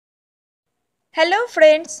Hello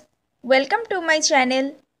friends, welcome to my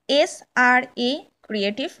channel SRA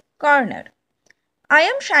Creative Corner. I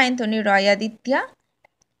am Shantini Aditya.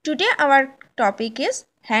 Today our topic is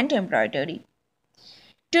hand embroidery.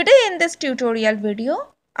 Today in this tutorial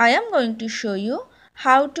video, I am going to show you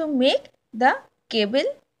how to make the cable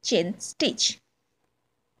chain stitch.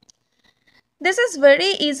 This is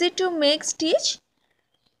very easy to make stitch,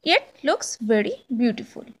 yet looks very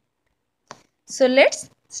beautiful. So let's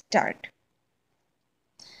start.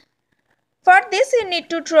 For this you need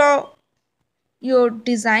to draw your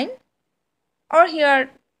design, or here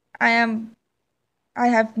I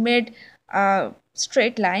have made a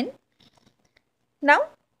straight line. Now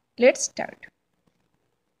let's start.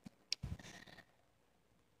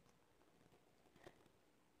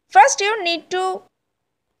 First you need to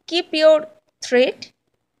keep your thread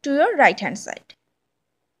to your right hand side.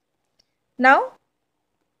 Now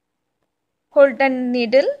hold the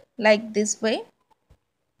needle like this way.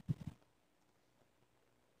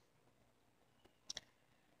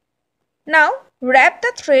 Now wrap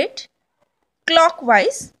the thread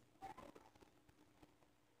clockwise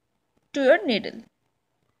to your needle.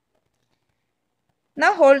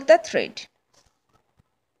 Now hold the thread.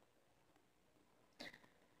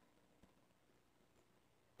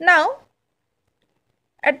 Now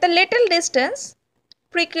at the little distance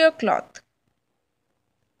prick your cloth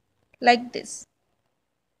like this.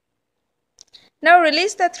 Now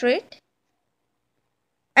release the thread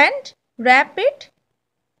and wrap it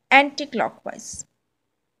anti-clockwise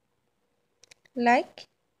like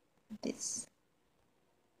this.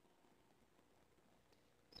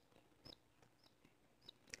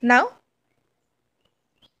 Now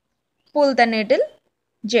pull the needle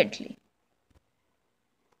gently.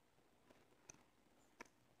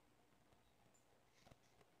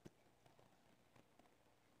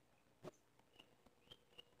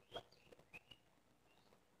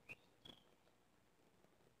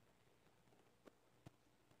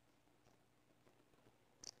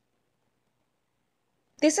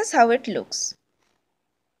 This is how it looks.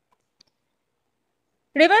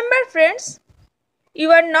 Remember friends,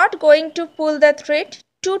 you are not going to pull the thread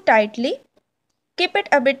too tightly. Keep it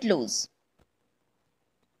a bit loose.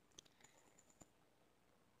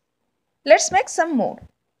 Let's make some more.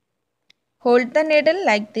 Hold the needle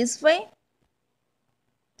like this way.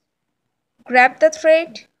 Grab the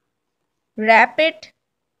thread. Wrap it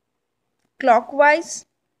clockwise.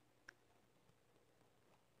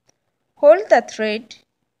 Hold the thread.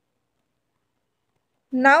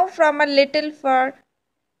 Now from a little far,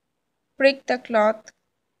 prick the cloth.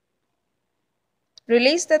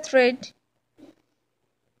 Release the thread.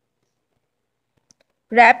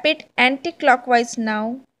 Wrap it anti-clockwise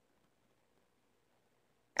now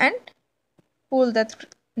and pull the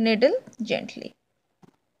needle gently.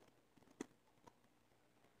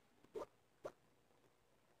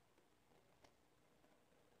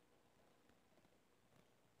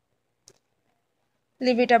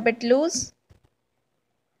 Leave it a bit loose.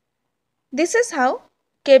 This is how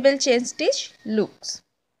cable chain stitch looks.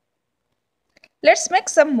 Let's make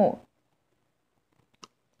some more.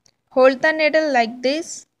 Hold the needle like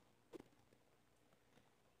this.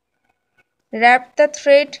 Wrap the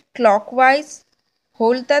thread clockwise.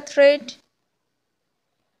 Hold the thread.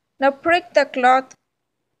 Now prick the cloth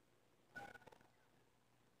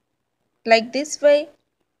like this way.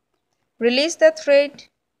 Release the thread.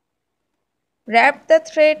 Wrap the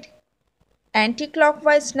thread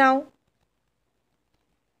anti-clockwise now.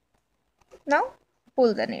 Now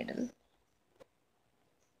pull the needle.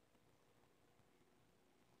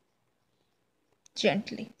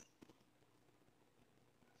 Gently.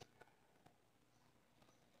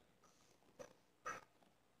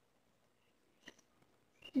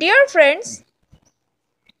 Dear friends,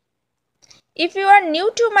 if you are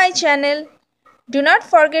new to my channel, do not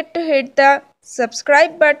forget to hit the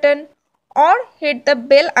subscribe button or hit the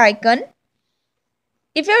bell icon.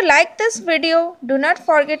 If you like this video, do not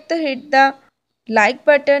forget to hit the like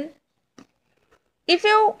button. If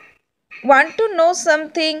you want to know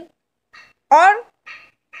something or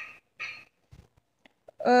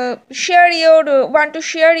want to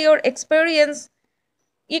share your experience,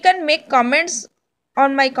 you can make comments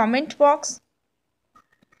on my comment box.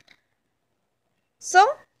 So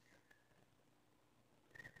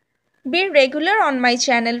be regular on my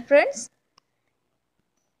channel friends.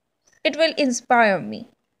 It will inspire me.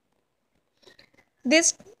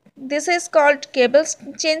 This is called cable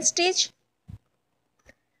chain stitch.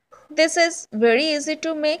 This is very easy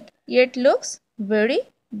to make, yet looks very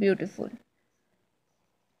beautiful.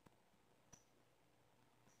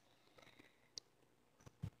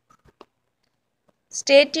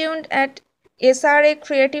 Stay tuned SRA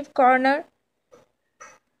Creative Corner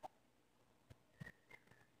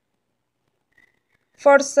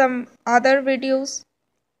for some other videos.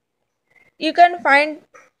 You can find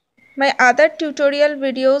my other tutorial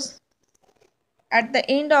videos at the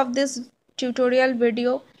end of this tutorial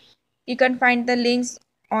video. You can find the links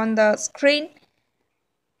on the screen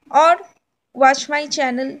or watch my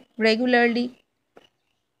channel regularly.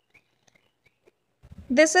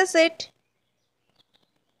 This is it.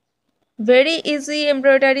 Very easy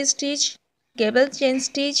embroidery stitch, gable chain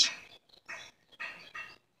stitch.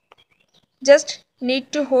 Just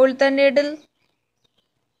need to hold the needle,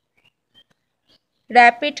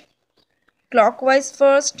 wrap it clockwise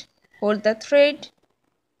first, hold the thread,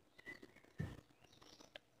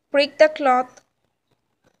 prick the cloth,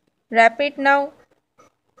 wrap it now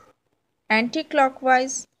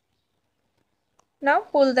anti-clockwise. Now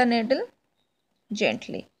pull the needle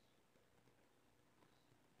gently.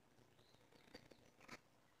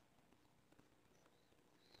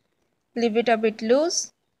 Leave it a bit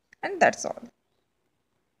loose and that's all.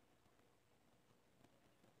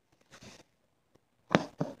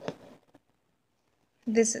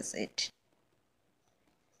 This is it.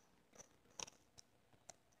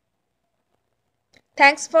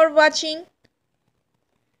 Thanks for watching.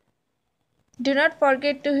 Do not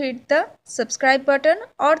forget to hit the subscribe button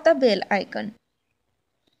or the bell icon.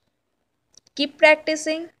 Keep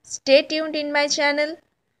practicing. Stay tuned in my channel.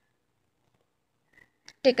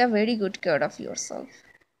 Take a very good care of yourself.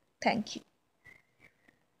 Thank you.